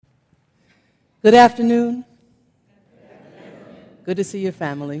Good afternoon. Good to see your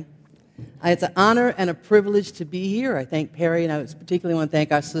family. It's an honor and a privilege to be here. I thank Perry, and I particularly want to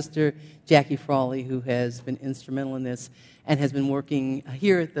thank our sister, Jackie Frawley, who has been instrumental in this and has been working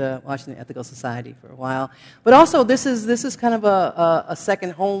here at the Washington Ethical Society for a while. But also, this is kind of a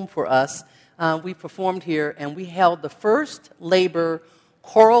second home for us. We performed here, and we held the first labor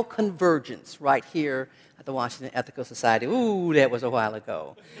choral convergence right here at the Washington Ethical Society. Ooh, that was a while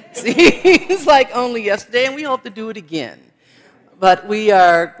ago. See, it's like only yesterday, and we hope to do it again. But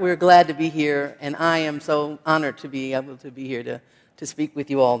we're glad to be here, and I am so honored to be able to be here to speak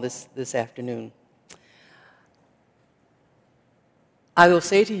with you all this afternoon. I will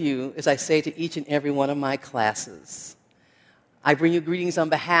say to you, as I say to each and every one of my classes, I bring you greetings on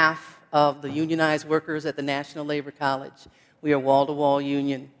behalf of the unionized workers at the National Labor College. We are wall-to-wall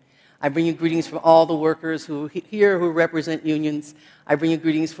union. I bring you greetings from all the workers who represent unions. I bring you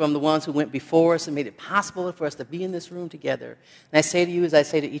greetings from the ones who went before us and made it possible for us to be in this room together. And I say to you, as I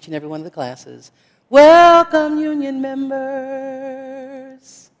say to each and every one of the classes, welcome, union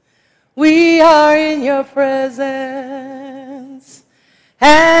members. We are in your presence,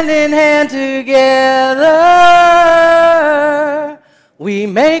 hand in hand together. We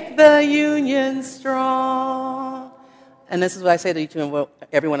make the union strong. And this is what I say to each and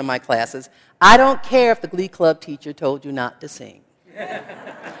every one of my classes. I don't care if the Glee Club teacher told you not to sing.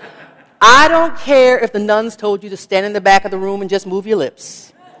 I don't care if the nuns told you to stand in the back of the room and just move your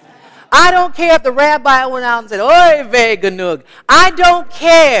lips. I don't care if the rabbi went out and said, "Oy vey genug." I don't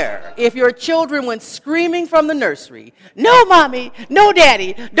care if your children went screaming from the nursery, "No, mommy, no,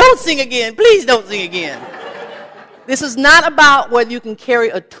 daddy, don't sing again, please don't sing again." This is not about whether you can carry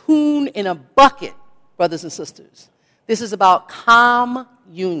a tune in a bucket, brothers and sisters. This is about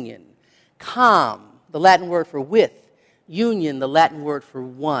communion. Com, the Latin word for with. Union, the Latin word for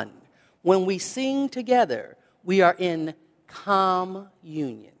one. When we sing together, we are in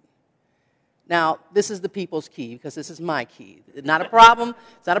communion. Now, this is the people's key, because this is my key. It's not a problem.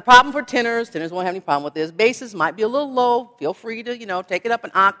 It's not a problem for tenors. Tenors won't have any problem with this. Basses might be a little low. Feel free to, take it up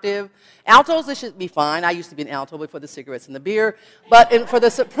an octave. Altos, this should be fine. I used to be an alto before the cigarettes and the beer. But for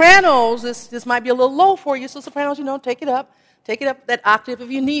the sopranos, this might be a little low for you. So sopranos, take it up. Take it up that octave if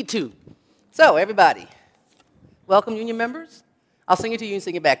you need to. So, everybody, welcome, union members. I'll sing it to you and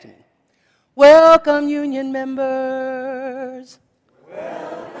sing it back to me. Welcome, union members.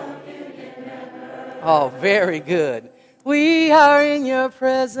 Welcome, union members. Oh, very good. We are in your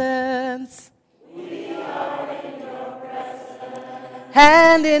presence. We are in your presence.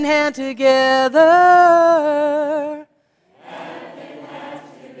 Hand in hand together. Hand in hand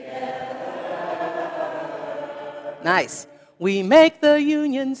together. Nice. We make the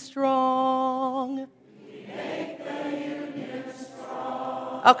union strong. We make the union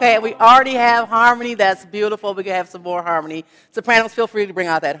strong. Okay, we already have harmony. That's beautiful. We can have some more harmony. Sopranos, feel free to bring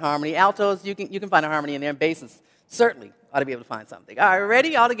out that harmony. Altos, you can find a harmony in there. And basses, certainly ought to be able to find something. All right,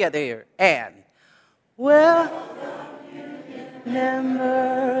 ready? All together here. And welcome, union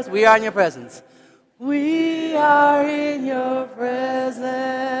members. We are in your presence. We are in your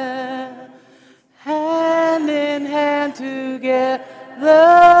presence. Hand in hand together,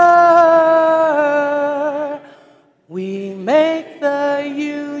 we make the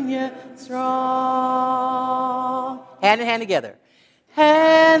union strong. Hand in hand together.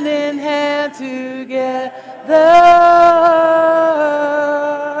 Hand in hand together,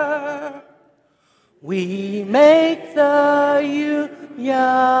 we make the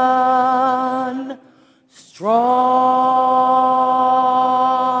union strong.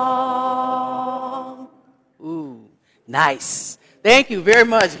 Ooh, nice. Thank you very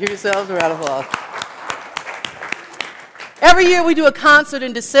much. Give yourselves a round of applause. Every year we do a concert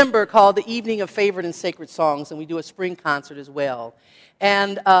in December called the Evening of Favorite and Sacred Songs, and we do a spring concert as well.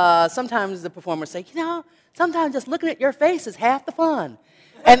 And sometimes the performers say, sometimes just looking at your face is half the fun.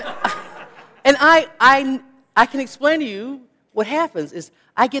 And I can explain to you what happens is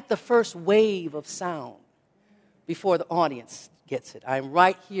I get the first wave of sound before the audience gets it. I'm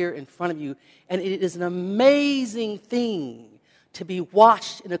right here in front of you, and it is an amazing thing to be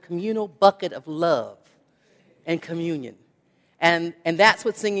washed in a communal bucket of love and communion. And that's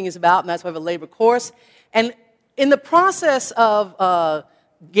what singing is about, and that's why we have a labor course. And in the process of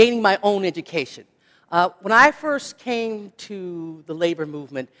gaining my own education, when I first came to the labor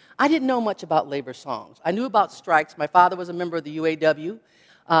movement, I didn't know much about labor songs. I knew about strikes. My father was a member of the UAW,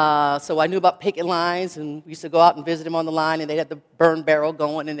 so I knew about picket lines, and we used to go out and visit him on the line, and they'd have the burn barrel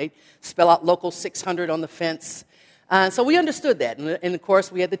going, and they'd spell out Local 600 on the fence. So we understood that. And of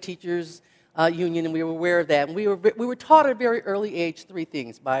course, we had the teachers union, and we were aware of that. And we were taught at a very early age three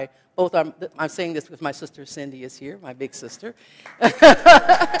things by both our, I'm saying this because my sister Cindy is here, my big sister.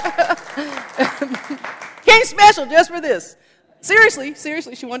 Came special just for this. Seriously,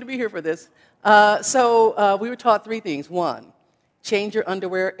 she wanted to be here for this. So we were taught three things. One, change your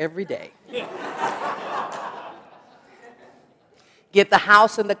underwear every day. Get the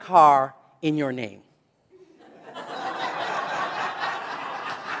house and the car in your name.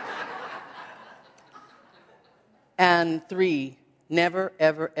 And three, never,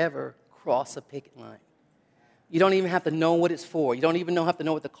 ever, ever cross a picket line. You don't even have to know what it's for. You don't even have to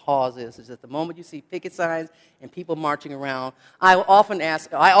know what the cause is. It's just the moment you see picket signs and people marching around. I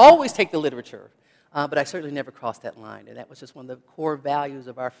always take the literature, but I certainly never crossed that line. And that was just one of the core values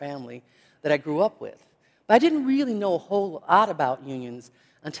of our family that I grew up with. But I didn't really know a whole lot about unions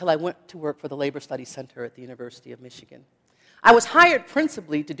until I went to work for the Labor Studies Center at the University of Michigan. I was hired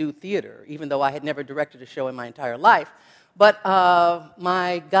principally to do theater, even though I had never directed a show in my entire life. But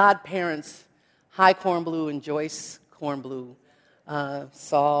my godparents, Hy Kornblue and Joyce Kornblue,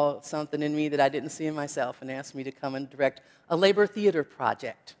 saw something in me that I didn't see in myself and asked me to come and direct a labor theater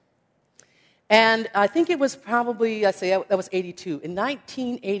project. And I think it was probably, that was 82. In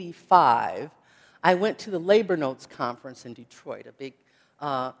 1985, I went to the Labor Notes Conference in Detroit, a big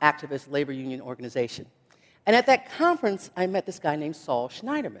activist labor union organization. And at that conference, I met this guy named Saul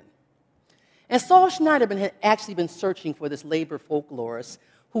Schneiderman. And Saul Schneiderman had actually been searching for this labor folklorist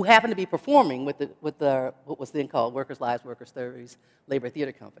who happened to be performing with what was then called Workers' Lives, Workers' Stories Labor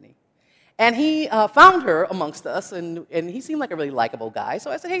Theater Company. And he found her amongst us, and he seemed like a really likable guy.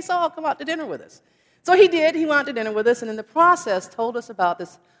 So I said, hey, Saul, come out to dinner with us. So he did. He went out to dinner with us, and in the process told us about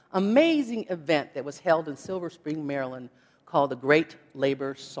this amazing event that was held in Silver Spring, Maryland, called the Great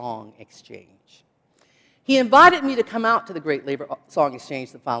Labor Song Exchange. He invited me to come out to the Great Labor Song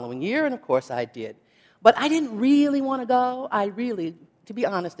Exchange the following year, and of course I did. But I didn't really want to go. I really, to be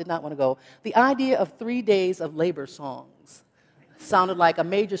honest, did not want to go. The idea of 3 days of labor songs sounded like a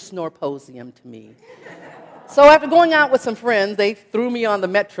major snorposium to me. So after going out with some friends, they threw me on the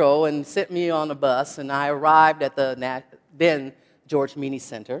metro and sent me on a bus, and I arrived at the then George Meany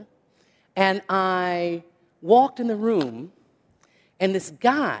Center. And I walked in the room, and this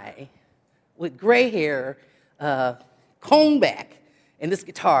guy with gray hair, combed back, and this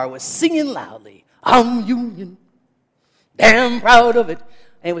guitar was singing loudly, I'm Union, damn proud of it.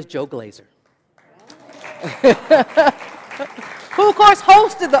 And it was Joe Glazer, who, of course,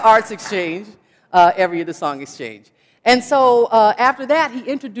 hosted the Arts Exchange every year, the Song Exchange. And so after that, he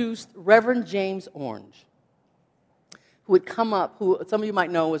introduced Reverend James Orange, who had come up, who some of you might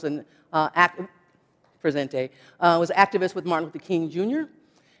know was an was an activist with Martin Luther King Jr.,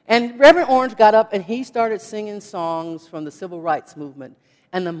 and Reverend Orange got up and he started singing songs from the civil rights movement.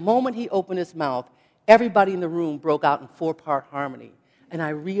 And the moment he opened his mouth, everybody in the room broke out in four-part harmony. And I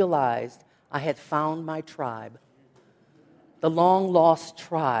realized I had found my tribe, the long-lost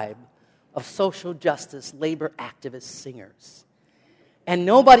tribe of social justice, labor activist singers. And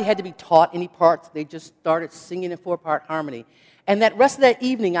nobody had to be taught any parts. They just started singing in four-part harmony. And that rest of that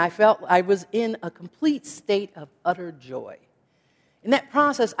evening, I felt I was in a complete state of utter joy. In that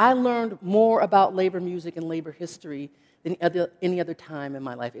process, I learned more about labor music and labor history than any other time in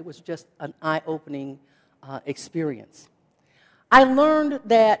my life. It was just an eye-opening experience. I learned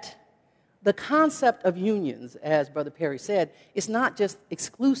that the concept of unions, as Brother Perry said, is not just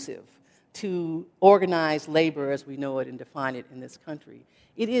exclusive to organized labor as we know it and define it in this country.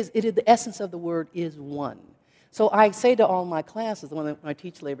 It is the essence of the word is one. So I say to all my classes, when I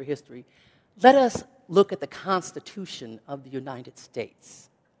teach labor history, let us look at the Constitution of the United States.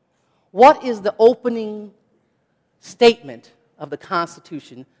 What is the opening statement of the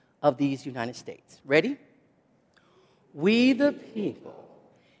Constitution of these United States? Ready? We the people,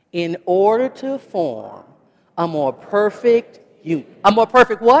 in order to form a more perfect union. A more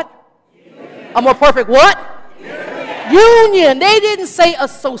perfect what? Union. A more perfect what? Union. They didn't say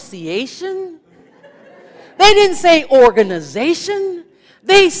association. They didn't say organization.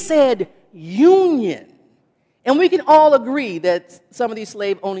 They said union. And we can all agree that some of these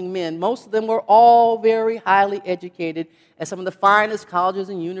slave-owning men, most of them were all very highly educated at some of the finest colleges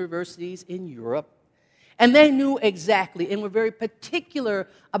and universities in Europe. And they knew exactly and were very particular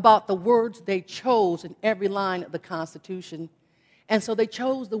about the words they chose in every line of the Constitution. And so they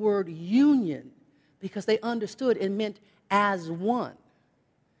chose the word union because they understood it meant as one.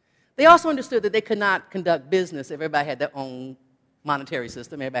 They also understood that they could not conduct business if everybody had their own monetary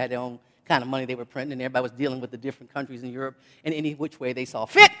system, everybody had their own kind of money they were printing, and everybody was dealing with the different countries in Europe in any which way they saw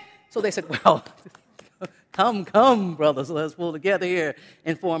fit. So they said, well, Come, come, brothers, let's pull together here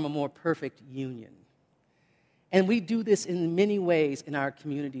and form a more perfect union. And we do this in many ways in our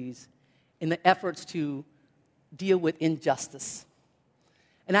communities in the efforts to deal with injustice.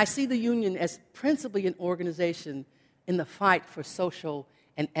 And I see the union as principally an organization in the fight for social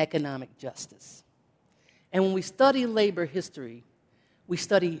and economic justice. And when we study labor history, we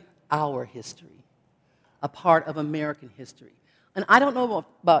study our history, a part of American history. And I don't know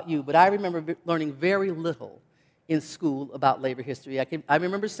about you, but I remember learning very little in school about labor history. I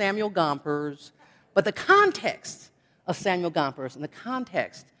remember Samuel Gompers, but the context of Samuel Gompers and the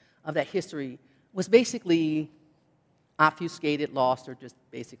context of that history was basically obfuscated, lost, or just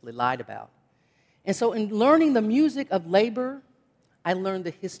basically lied about. And so in learning the music of labor, I learned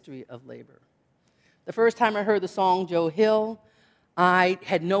the history of labor. The first time I heard the song Joe Hill, I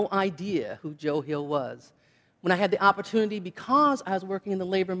had no idea who Joe Hill was. When I had the opportunity, because I was working in the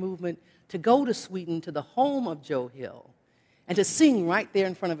labor movement, to go to Sweden, to the home of Joe Hill, and to sing right there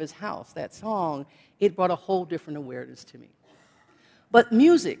in front of his house that song, it brought a whole different awareness to me. But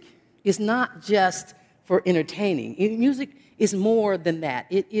music is not just for entertaining. Music is more than that.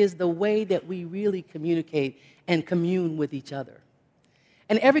 It is the way that we really communicate and commune with each other.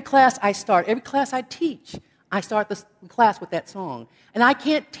 And every class I teach, I start the class with that song. And I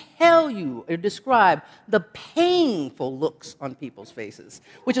can't tell you or describe the painful looks on people's faces,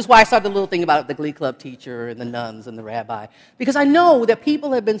 which is why I started the little thing about the Glee Club teacher and the nuns and the rabbi, because I know that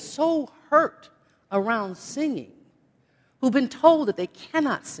people have been so hurt around singing, who've been told that they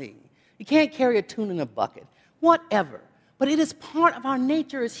cannot sing. You can't carry a tune in a bucket, whatever. But it is part of our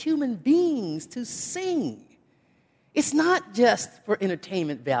nature as human beings to sing. It's not just for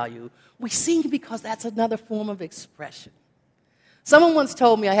entertainment value. We sing because that's another form of expression. Someone once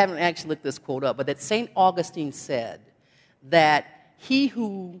told me, I haven't actually looked this quote up, but that St. Augustine said that he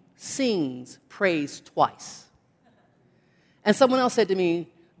who sings prays twice. And someone else said to me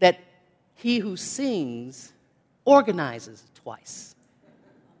that he who sings organizes twice.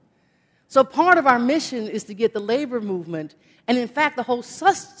 So part of our mission is to get the labor movement, and in fact the whole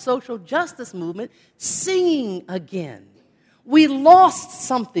social justice movement, singing again. We lost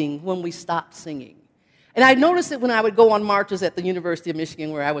something when we stopped singing. And I noticed it when I would go on marches at the University of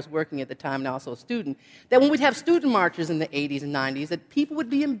Michigan, where I was working at the time and also a student, that when we'd have student marches in the 80s and 90s, that people would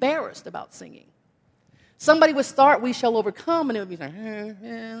be embarrassed about singing. Somebody would start "We Shall Overcome," and it would be like,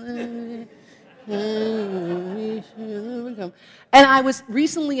 and I was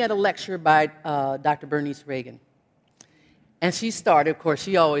recently at a lecture by Dr. Bernice Reagan. And she started, of course,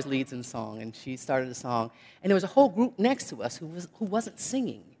 she always leads in song, and she started a song. And there was a whole group next to us who wasn't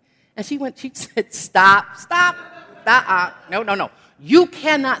singing. And she said, stop, no. You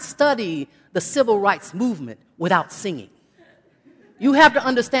cannot study the civil rights movement without singing. You have to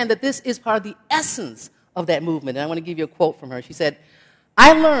understand that this is part of the essence of that movement. And I want to give you a quote from her. She said,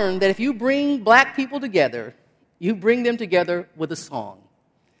 "I learned that if you bring black people together, you bring them together with a song.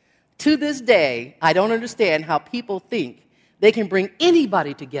 To this day, I don't understand how people think they can bring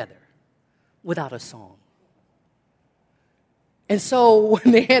anybody together without a song." And so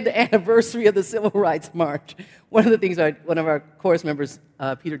when they had the anniversary of the Civil Rights March, one of the things one of our chorus members,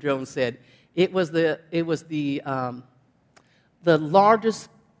 Peter Jones, said, it was the largest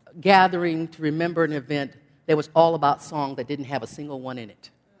gathering to remember an event that was all about song that didn't have a single one in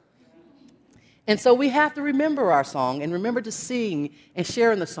it. And so we have to remember our song and remember to sing and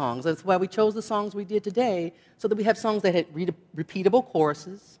share in the songs. That's why we chose the songs we did today, so that we have songs that had repeatable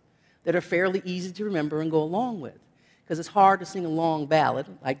choruses that are fairly easy to remember and go along with. Because it's hard to sing a long ballad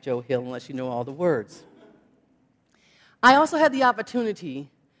like Joe Hill unless you know all the words. I also had the opportunity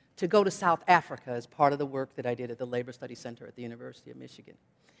to go to South Africa as part of the work that I did at the Labor Study Center at the University of Michigan.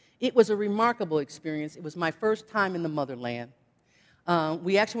 It was a remarkable experience. It was my first time in the motherland.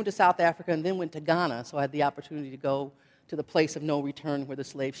 We actually went to South Africa and then went to Ghana, so I had the opportunity to go to the place of no return where the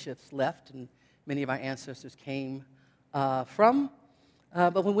slave ships left and many of our ancestors came from.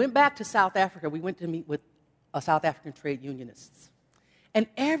 But when we went back to South Africa, we went to meet with South African trade unionists. And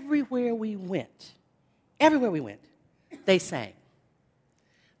everywhere we went, they sang.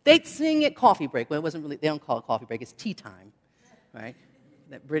 They'd sing at coffee break. Well, it wasn't really, they don't call it coffee break, it's tea time, right?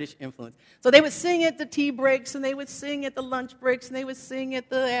 That British influence. So they would sing at the tea breaks, and they would sing at the lunch breaks, and they would sing at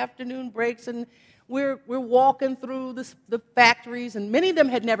the afternoon breaks, and we're walking through the factories, and many of them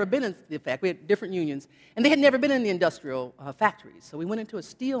had never been in the factory. We had different unions, and they had never been in the industrial factories. So we went into a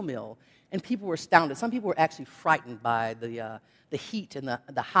steel mill, and people were astounded. Some people were actually frightened by the heat and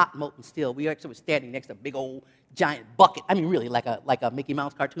the hot molten steel. We actually were standing next to a big old giant bucket. I mean, really, like a Mickey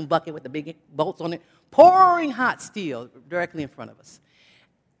Mouse cartoon bucket with the big bolts on it, pouring hot steel directly in front of us.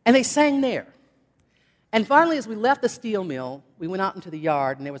 And they sang there. And finally, as we left the steel mill, we went out into the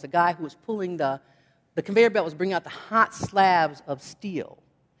yard, and there was a guy who was pulling the conveyor belt was bringing out the hot slabs of steel.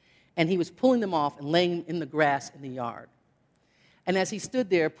 And he was pulling them off and laying them in the grass in the yard. And as he stood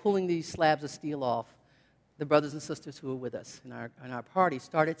there pulling these slabs of steel off, the brothers and sisters who were with us in our party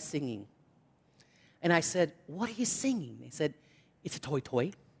started singing. And I said, "What are you singing?" They said, "It's a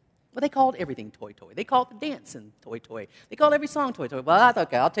toy-toy." Well, they called everything toy-toy. They called the dancing toy-toy. They called every song toy-toy. Well, I thought,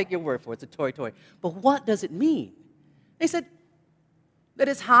 okay, I'll take your word for it. It's a toy-toy. But what does it mean? They said that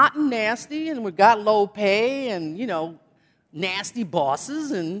it's hot and nasty, and we've got low pay and, nasty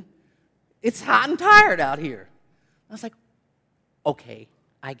bosses, and it's hot and tired out here. I was like, okay,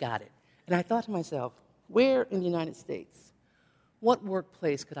 I got it. And I thought to myself, where in the United States, what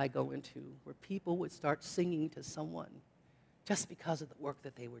workplace could I go into where people would start singing to someone just because of the work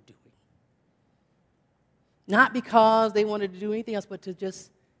that they were doing? Not because they wanted to do anything else, but to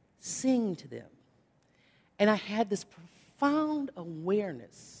just sing to them. And I had this profound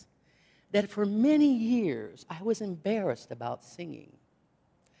awareness that for many years I was embarrassed about singing.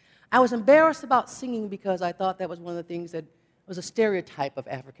 I was embarrassed about singing because I thought that was one of the things that was a stereotype of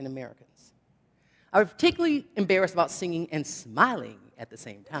African Americans. I was particularly embarrassed about singing and smiling at the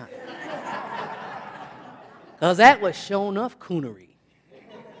same time. Because that was show enough coonery.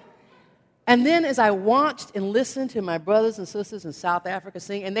 And then as I watched and listened to my brothers and sisters in South Africa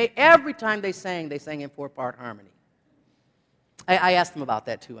sing, and every time they sang in 4-part harmony. I asked them about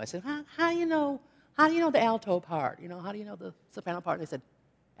that too. I said, how do you know the alto part? How do you know the soprano part? And they said,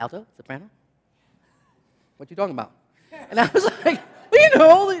 alto, soprano? What you talking about? And I was like,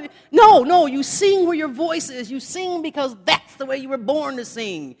 no, you sing where your voice is. You sing because that's the way you were born to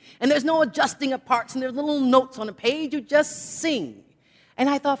sing. And there's no adjusting of parts, and there's little notes on a page. You just sing. And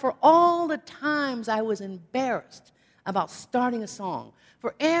I thought for all the times I was embarrassed about starting a song,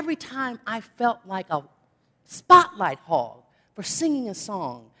 for every time I felt like a spotlight hog for singing a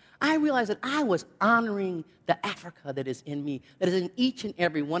song, I realized that I was honoring the Africa that is in me, that is in each and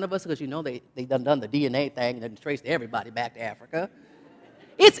every one of us, because they done the DNA thing and traced everybody back to Africa.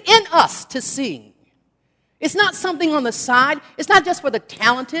 It's in us to sing. It's not something on the side. It's not just for the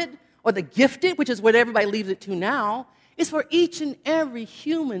talented or the gifted, which is what everybody leaves it to now. It's for each and every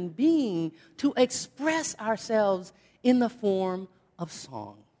human being to express ourselves in the form of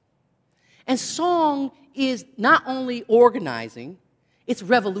song. And song is not only organizing, it's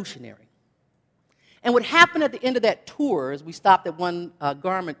revolutionary. And what happened at the end of that tour is we stopped at one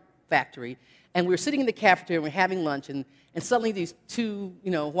garment factory, and we were sitting in the cafeteria, and we were having lunch, and suddenly these two,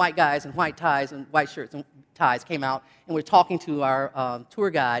 white guys in white ties and white shirts and ties came out, and we were talking to our tour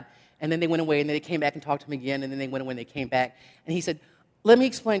guide, and then they went away, and then they came back and talked to him again, and then they went away and they came back. And he said, "Let me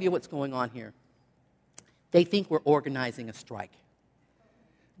explain to you what's going on here. They think we're organizing a strike.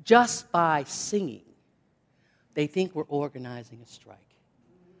 Just by singing, they think we're organizing a strike."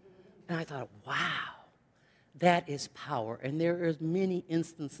 And I thought, wow, that is power. And there are many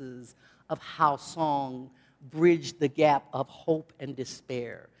instances of how song bridged the gap of hope and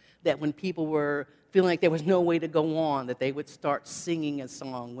despair. That when people were feeling like there was no way to go on, that they would start singing a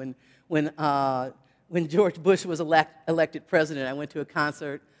song. When George Bush was elected president, I went to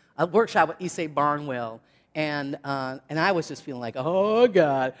a workshop with Issei Barnwell, and I was just feeling like, oh,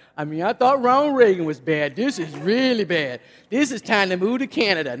 God. I thought Ronald Reagan was bad. This is really bad. This is time to move to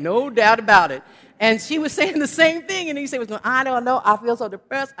Canada, no doubt about it. And she was saying the same thing, and he said, "I don't know. I feel so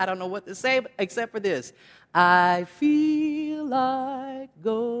depressed. I don't know what to say except for this. I feel like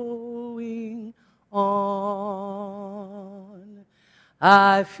going on.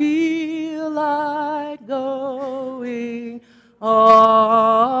 I feel like going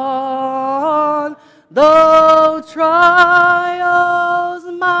on. Though trials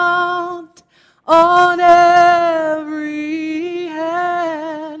mount on every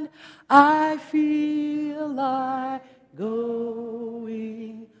hand, I feel like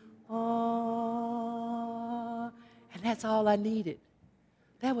going on." And that's all I needed.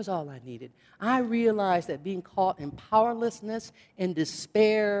 That was all I needed. I realized that being caught in powerlessness and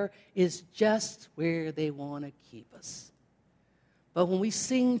despair is just where they want to keep us. But when we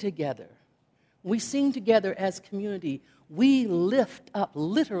sing together as community, we lift up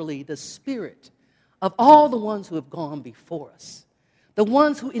literally the spirit of all the ones who have gone before us, the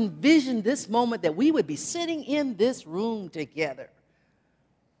ones who envisioned this moment that we would be sitting in this room together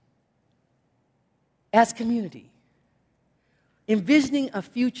as community, envisioning a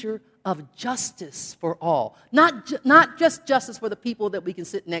future of justice for all. Not just justice for the people that we can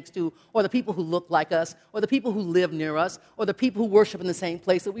sit next to, or the people who look like us, or the people who live near us, or the people who worship in the same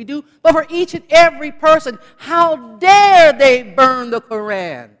place that we do, but for each and every person. How dare they burn the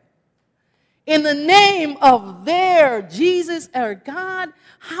Koran? in the name of their Jesus or God.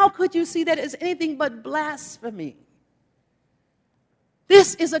 How could you see that as anything but blasphemy?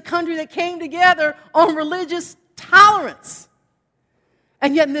 This is a country that came together on religious tolerance.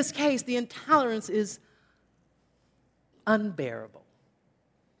 And yet in this case, the intolerance is unbearable.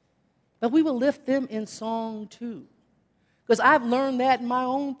 But we will lift them in song too. Because I've learned that in my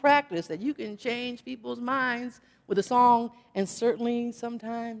own practice, that you can change people's minds with a song, and certainly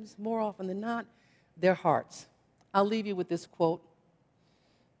sometimes, more often than not, their hearts. I'll leave you with this quote.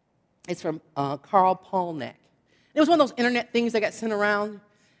 It's from Carl Polnack. It was one of those internet things that got sent around.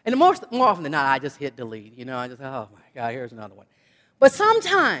 And more often than not, I just hit delete. You know, I just, oh my God, here's another one. But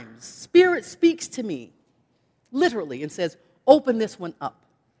sometimes Spirit speaks to me, literally, and says, open this one up.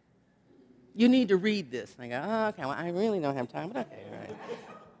 You need to read this. And I go, oh, okay, well, I really don't have time, but okay, all right.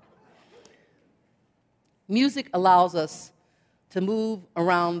 Music allows us to move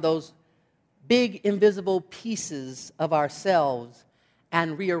around those big invisible pieces of ourselves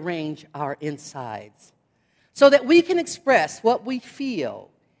and rearrange our insides so that we can express what we feel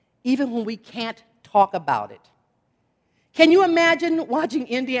even when we can't talk about it. Can you imagine watching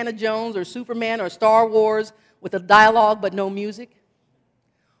Indiana Jones or Superman or Star Wars with a dialogue but no music?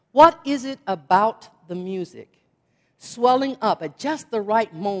 What is it about the music swelling up at just the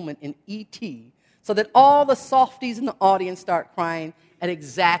right moment in E.T. so that all the softies in the audience start crying at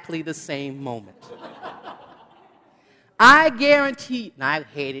exactly the same moment? I guarantee, and I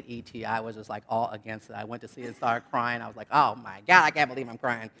hated E.T. I was just like all against it. I went to see it and started crying. I was like, oh my God, I can't believe I'm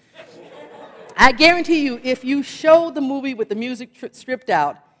crying. I guarantee you, if you showed the movie with the music stripped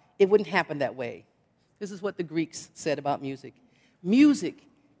out, it wouldn't happen that way. This is what the Greeks said about music. Music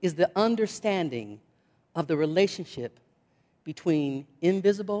is the understanding of the relationship between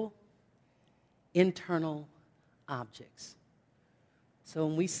invisible, internal objects. So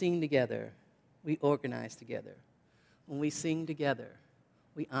when we sing together, we organize together. When we sing together,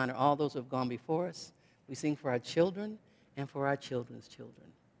 we honor all those who have gone before us. We sing for our children and for our children's children.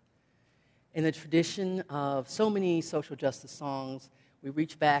 In the tradition of so many social justice songs, we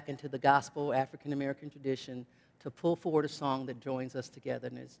reach back into the gospel African-American tradition to pull forward a song that joins us together.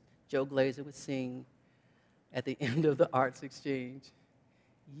 And as Joe Glazer would sing at the end of the Arts Exchange,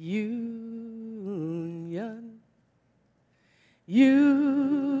 Union,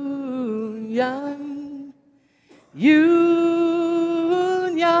 Union, Union,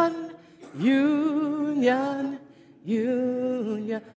 Union, Union.